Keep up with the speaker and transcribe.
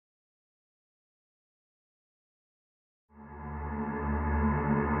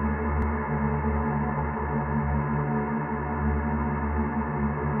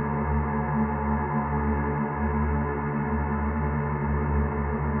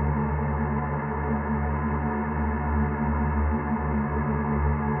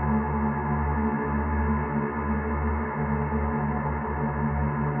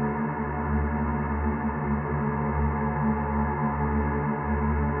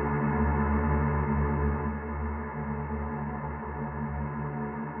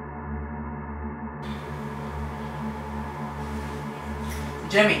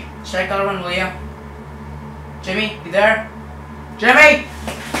Jimmy, check that one, will you? Jimmy, you there? Jimmy!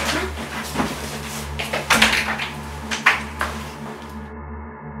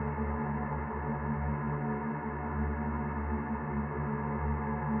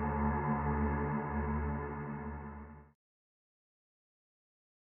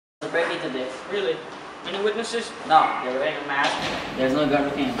 Breaking today. Really? Any witnesses? No, they're wearing a mask. There's no gun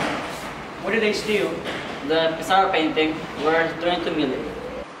with him. What did they steal? The Pizarro painting worth 22 million.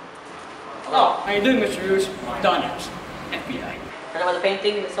 Oh, how you doing, Mr. Roos? Donors. FBI. Heard about the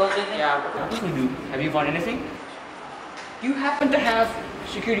painting, the soul painting? Yeah, of course we do. Have you found anything? You happen to have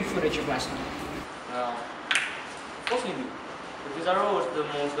security footage of last night? Well, of course we do. The Pizarro was the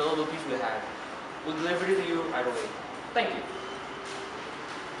most valuable piece we had. We'll deliver it to you right away. Thank you.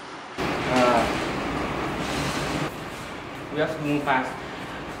 We have to move fast.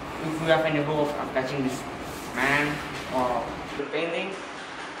 If we have any hope of catching this man or the painting,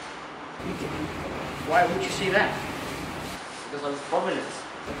 Why would you say that? because of its provenance.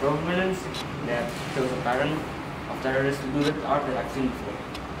 The provenance that shows a pattern of terrorists who do it art that I've seen before.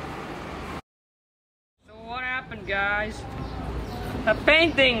 So what happened, guys? A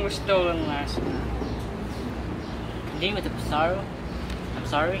painting was stolen last night. Name with the Pizarro? I'm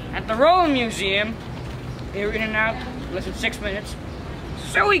sorry? At the Roman Museum. They were in and out less than 6 minutes.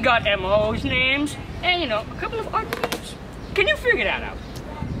 So we got MO's names and, you know, a couple of art names. Can you figure that out?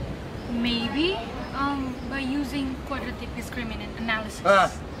 Maybe by using quadratic discriminant analysis.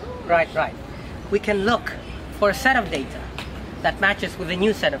 Right. We can look for a set of data that matches with a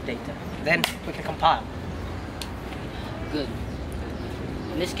new set of data. Then we can compile. Good.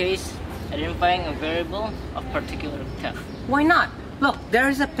 In this case, identifying a variable of particular theft. Why not? Look, there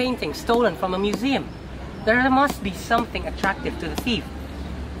is a painting stolen from a museum. There must be something attractive to the thief.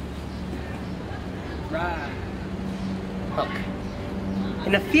 Right. Look,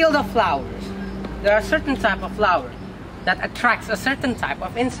 in a field of flowers, there are a certain type of flower that attracts a certain type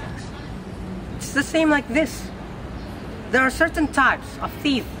of insects. It's the same like this. There are certain types of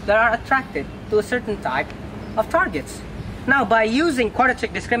thieves that are attracted to a certain type of targets. Now, by using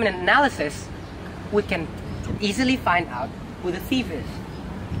quadratic discriminant analysis, we can easily find out who the thief is.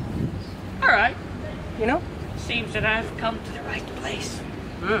 Alright. You know? Seems that I've come to the right place.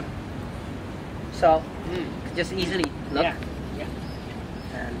 So, just easily look. Yeah.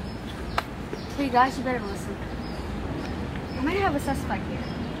 And Hey guys, you better listen. I might have a suspect here.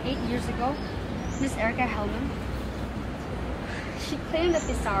 8 years ago, Miss Erica Hellman, she claimed that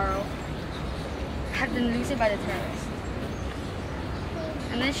Pizarro had been looted by the terrorists.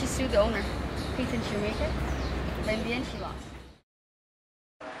 And then she sued the owner, Peyton Shoemaker, but in the end she lost.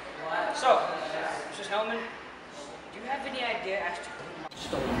 So, Mrs. Hellman, do you have any idea as to who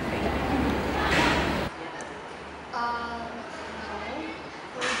stole the painting? No.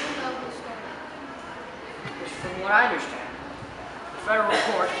 But we do know who stole it. Because from what I understand, the federal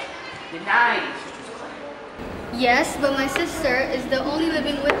court denied your sister's claim. Yes, but my sister is the only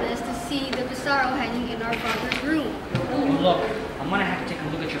living witness to see the Pizarro hanging in our father's room. Look, I'm gonna have to take a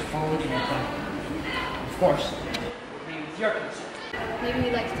look at your phone and your phone. Of course, maybe with your consent. Maybe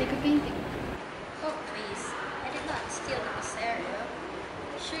we'd like to take a painting. Oh, please. I did not steal the Pizarro.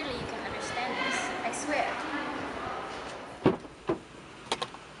 Surely you can understand this. I swear.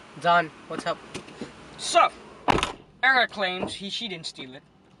 Don, what's up? So, Erica claims she didn't steal it,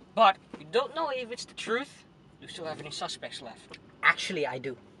 but we don't know if it's the truth. Do you still have any suspects left? Actually, I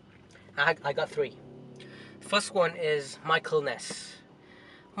do. I got 3. First one is Michael Ness.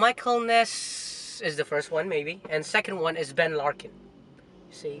 Michael Ness is the first one, maybe. And second one is Ben Larkin.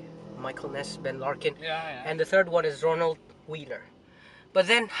 See, Michael Ness, Ben Larkin. Yeah. And the third one is Ronald Wheeler. But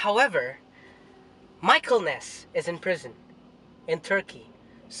then, however, Michael Ness is in prison in Turkey.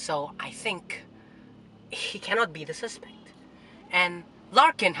 So I think he cannot be the suspect. And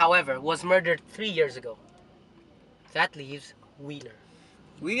Larkin, however, was murdered 3 years ago. That leaves Wheeler.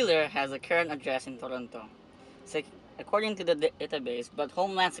 Wheeler has a current address in Toronto. According to the database, but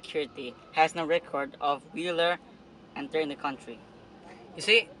Homeland Security has no record of Wheeler entering the country. You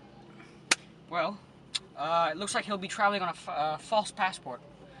see, Well, it looks like he'll be traveling on a false passport.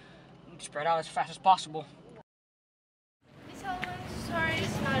 Spread out as fast as possible. Miss Hellman, sorry,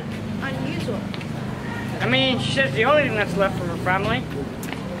 it's not unusual. I mean, she says the only thing that's left from her family.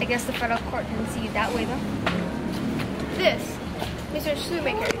 I guess the federal court didn't see it that way, though. This, Mr.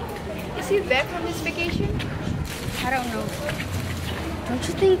 Shoemaker, is he back from his vacation? I don't know. Don't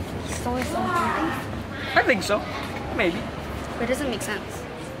you think he stole his own painting? I think so. Maybe. But it doesn't make sense.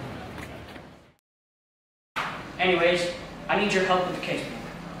 Anyways, I need your help with the case.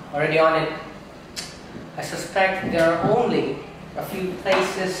 already on it. I suspect there are only a few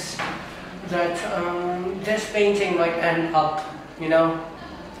places that this painting might end up, you know,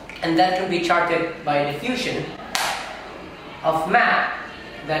 and that can be charted by diffusion of map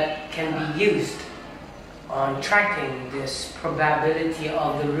that can be used on tracking this probability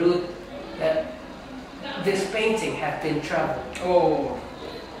of the route that this painting has been traveled. Oh.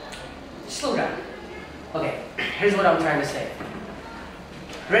 Slow down. Okay, here's what I'm trying to say.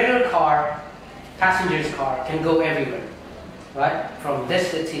 Regular car, passenger's car, can go everywhere, right? From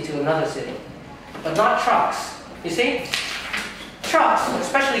this city to another city. But not trucks. You see? Trucks,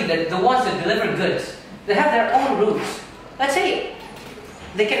 especially the ones that deliver goods, they have their own routes. Let's say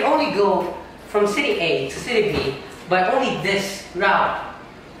they can only go from city A to city B by only this route,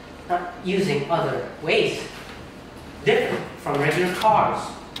 not using other ways, different from regular cars.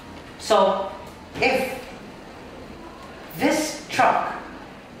 So, if this truck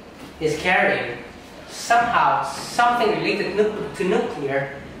is carrying somehow something related to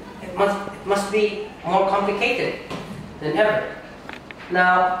nuclear, it must be more complicated than ever.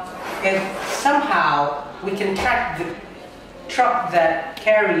 Now, if somehow we can track the truck that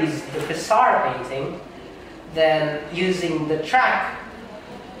carries the Pissarro painting, then using the track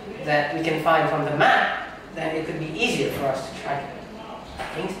that we can find from the map, then it could be easier for us to track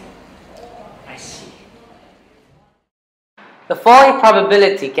it. I see. The following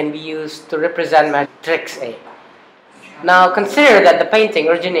probability can be used to represent matrix A. Now consider that the painting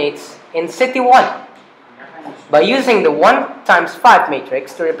originates in city 1. By using the 1 times 5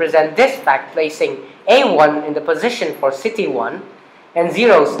 matrix to represent this fact, placing A1 in the position for city 1 and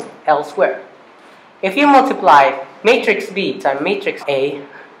zeros elsewhere. If you multiply matrix B times matrix A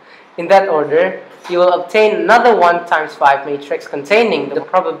in that order, you will obtain another 1 times 5 matrix containing the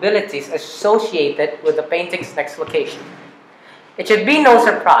probabilities associated with the painting's next location. It should be no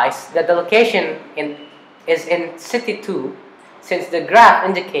surprise that the location is in city 2, since the graph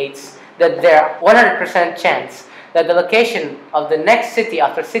indicates that there are 100% chance that the location of the next city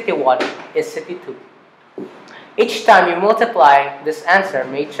after city 1 is city 2. Each time you multiply this answer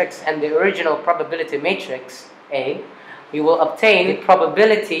matrix and the original probability matrix A, you will obtain the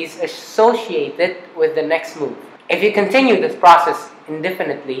probabilities associated with the next move. If you continue this process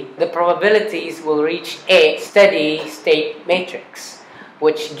indefinitely, the probabilities will reach a steady state matrix,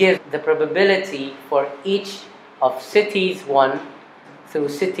 which gives the probability for each of cities 1 through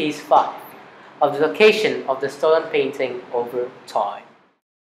cities 5 of the location of the stolen painting over time.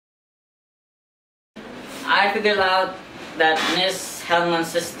 I figured out that Miss Hellman's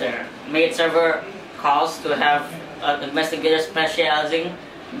sister made several calls to have investigators specializing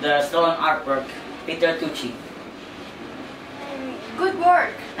the stolen artwork, Peter Tucci. Good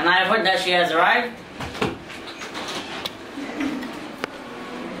work. And I have heard that she has arrived.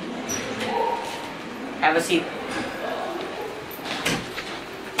 Have a seat.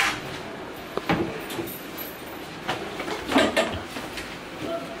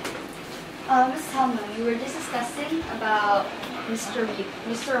 Ms. Hellman, we were just discussing about Mr.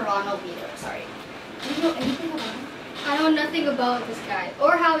 Ronald Peter, sorry. Do you know anything about him? I know nothing about this guy,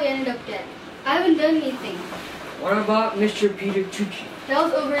 or how he ended up dead. I haven't done anything. What about Mr. Peter Tucci? That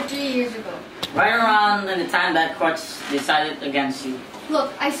was over 3 years ago. Right around the time that courts decided against you.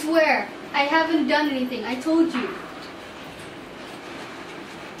 Look, I swear, I haven't done anything. I told you.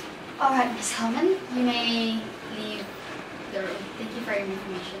 Alright, Miss Hellman, you may leave the room. Thank you for your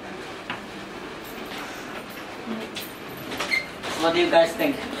information. What do you guys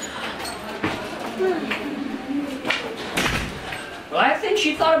think? Well, I think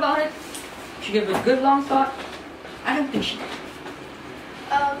she thought about it. She gave it a good long thought. I don't think she did.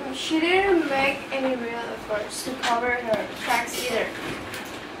 She didn't make any real efforts to cover her tracks either.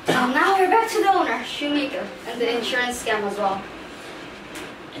 Now we're back to the owner, Shoemaker, and the insurance scam as well.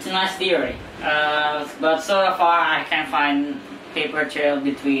 It's a nice theory, but so far I can't find paper trail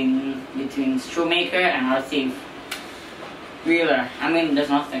between Shoemaker and our thief. Wheeler. I mean,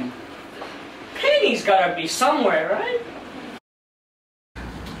 there's nothing. Painting's gotta be somewhere, right?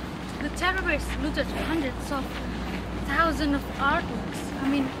 The terrorists looted hundreds of thousands of artworks. I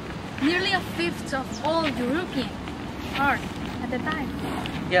mean, nearly a fifth of all European art at the time.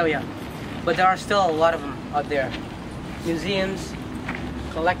 Yeah. But there are still a lot of them out there. Museums,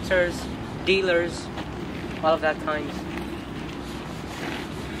 collectors, dealers, all of that kinds.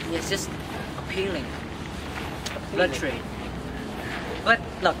 It's just appealing. Blood trade. But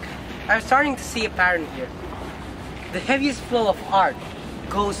look, I'm starting to see a pattern here. The heaviest flow of art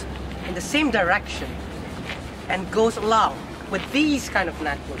goes in the same direction and goes along with these kind of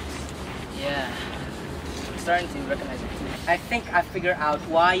networks. Yeah. I'm starting to recognize it too. I think I figured out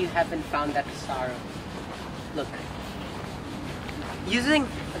why you haven't found that Pissarro. Look, using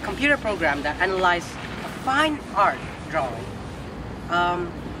a computer program that analyzes a fine art drawing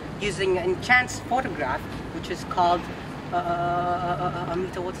using an enhanced photograph, which is called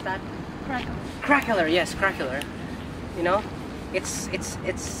Amita, what's that? Crackler, yes, crackler. You know, it's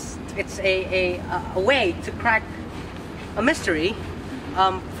a way to crack a mystery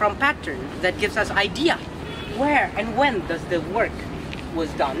from pattern that gives us idea where and when does the work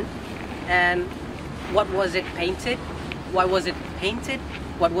was done, and what was it painted, why was it painted,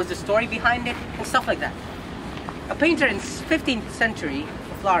 what was the story behind it, and stuff like that. A painter in 15th century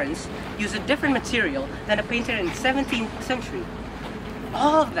Florence used a different material than a painter in 17th century.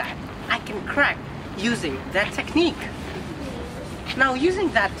 All of that I can crack using that technique. Now,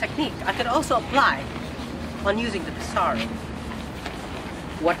 using that technique, I could also apply on using the Pissarro.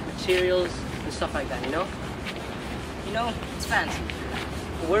 What materials and stuff like that, you know? You know, it's fancy.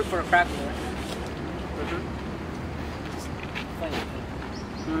 A word for a crackler.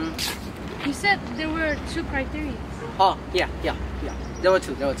 You said there were 2 criteria. Oh, yeah. There were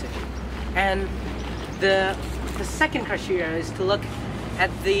two. And the second criteria is to look at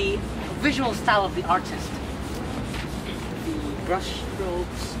the visual style of the artist. The brush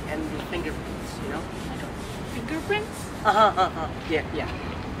strokes and the fingerprints, you know? Fingerprints? Yeah.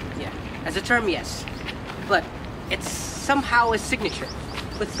 As a term, yes. But it's somehow a signature.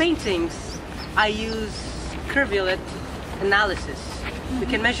 With paintings, I use curvature analysis. We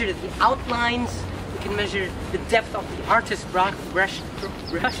can measure the outlines, we can measure the depth of the artist's brush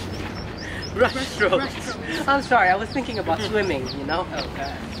strokes. I'm sorry, I was thinking about swimming, you know?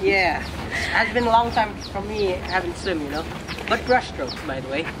 Okay. Yeah, it's been a long time for me having swim, you know? But brush strokes, by the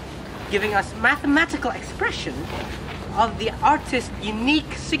way, giving us mathematical expression of the artist's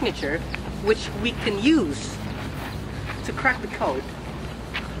unique signature, which we can use to crack the code,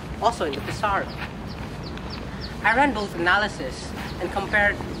 also in the Pissarro. I ran both analysis and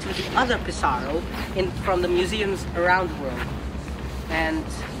compared to the other Pissarro from the museums around the world, and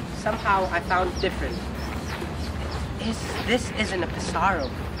somehow I found different. This isn't a Pissarro.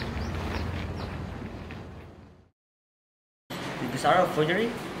 The Pissarro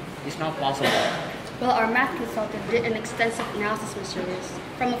forgery is not possible. Well, our math consultant did an extensive analysis, Mr. Lewis,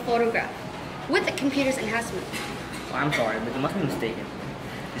 from a photograph with the computer's enhancement. Oh, I'm sorry, but you must be mistaken.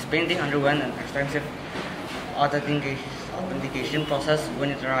 This painting underwent an extensive authentication process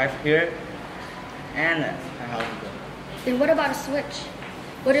when it arrived here, and I have to go. Then what about a switch?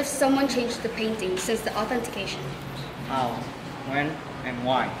 What if someone changed the painting since the authentication? How, when, and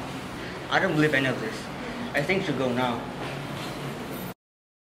why? I don't believe any of this. I think you should go now.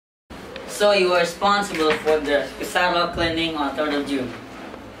 So you were responsible for the Pissarro cleaning on 3rd of June.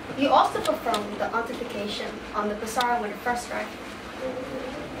 You also performed the authentication on the Pissarro when it first arrived.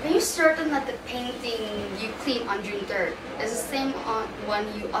 Are you certain that the painting you cleaned on June 3rd is the same one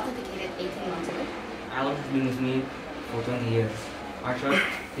you authenticated 18 months ago? Alan has been with me for 20 years. I trust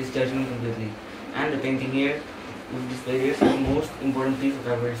his judgment completely. And the painting here with display is the most important piece I've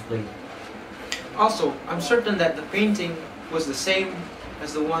ever displayed. Also, I'm certain that the painting was the same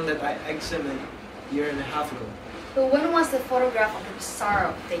as the one that I examined a year and a half ago. But when was the photograph of the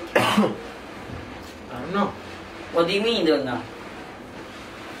Pissarro taken? I don't know. What do you mean you don't know?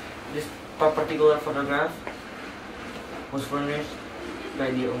 This particular photograph was furnished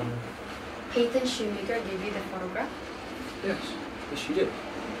by the owner. Peyton Shoemaker gave you the photograph? Yes, she did.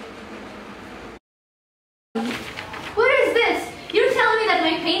 What is this? You're telling me that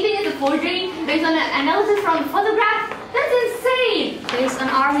my painting is a forgery based on an analysis from a photograph? That's insane! Based on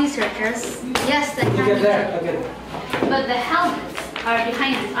our researchers, yes, that can be true. But the helmets are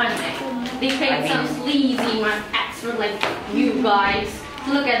behind this, aren't they? They paid some sleazy expert like you guys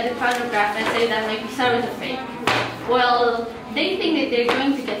to look at the photograph and say that my Pissarro is a fake. Well, they think that they're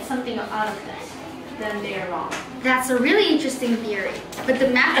going to get something out of this. Then they are wrong. That's a really interesting theory, but the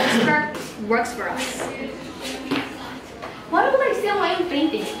math expert works for us. Why would I steal my own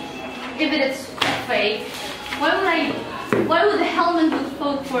painting? If it is fake, why would the Hellman who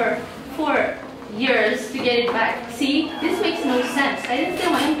spoke for 4 years to get it back? See, this makes no sense. I didn't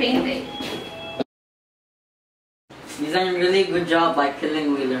steal my own painting. You've done a really good job by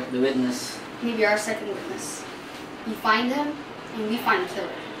killing Wheeler, the witness. Maybe our second witness. You find him, and we find the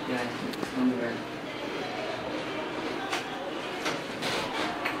killer. Yeah, it's gonna be right.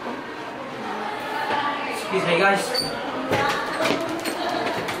 Excuse me, guys.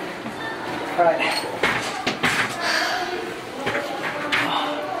 Alright.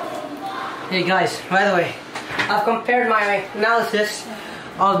 Hey guys, by the way, I've compared my analysis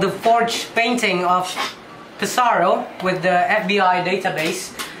of the forged painting of Pissarro with the FBI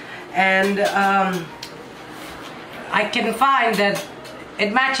database, and I can find that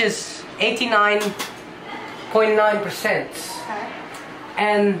it matches 89.9%.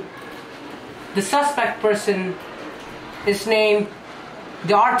 And the suspect person is named,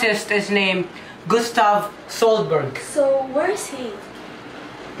 the artist is named Gustav Solberg. So where's he?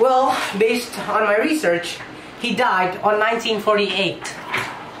 Well, based on my research, he died on 1948.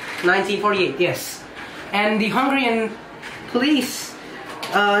 1948, yes. And the Hungarian police,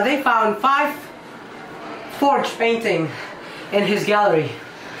 they found 5 forged paintings in his gallery.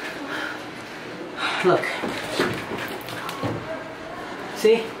 Look.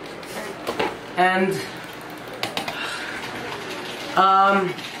 See? And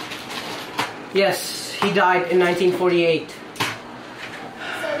yes, he died in 1948.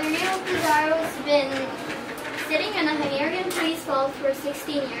 So the real Pizarro has been sitting in a Hungarian police vault for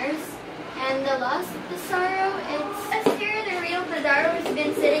 16 years, and the lost Pizarro, it says here the real Pizarro has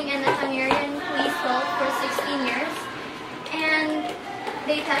been sitting in a Hungarian police vault for 16 years, and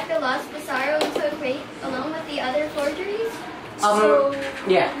they packed the lost Pizarro into a crate along with the other forgeries. So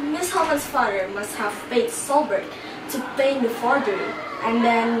yeah. Miss Hellman's father must have paid Solberg to paint the forgery and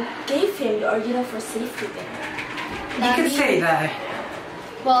then gave him the original for safekeeping. You can say that.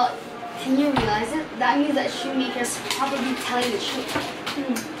 Well, can you realize it? That means that Shoemaker's probably telling the truth.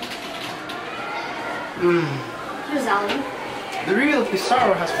 Here's Ali. The real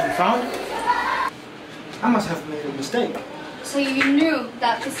Pizarro has been found. I must have made a mistake. So you knew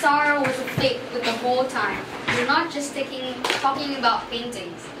that Pizarro was a fake with the whole time. You're not just talking about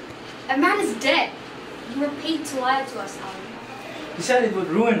paintings. A man is dead. You were paid to lie to us, Ali. He said it would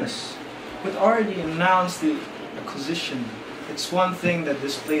ruin us, but already announced the acquisition. It's one thing that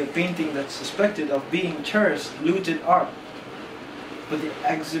display a painting that's suspected of being cherished, looted art. But the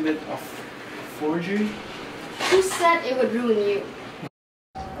exhibit of forgery? Who said it would ruin you?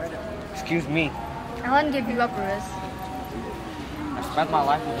 Excuse me. Alan gave you up, Riz. I spent my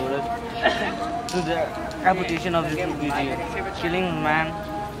life devoted to the reputation of this museum. Killing a man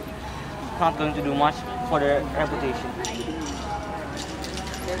not going to do much for their reputation.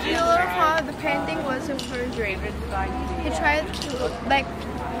 You know how the painting was a forgery. He tried to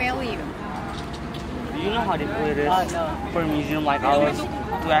blackmail you. Do you know how difficult it is for a museum like ours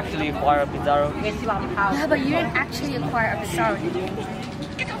to actually acquire a Pizarro? Yeah, but you didn't actually acquire a Pizarro, did you?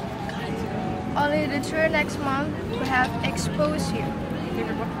 Only the tour next month would have exposed you. I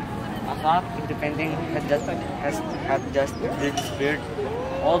thought if the painting had just disappeared,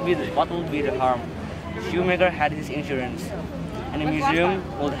 what would be the harm? Shoemaker had his insurance, and the museum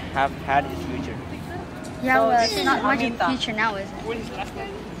would have had its future. Yeah, well, it's not much of a future now, is it?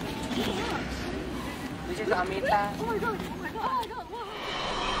 This is Amita.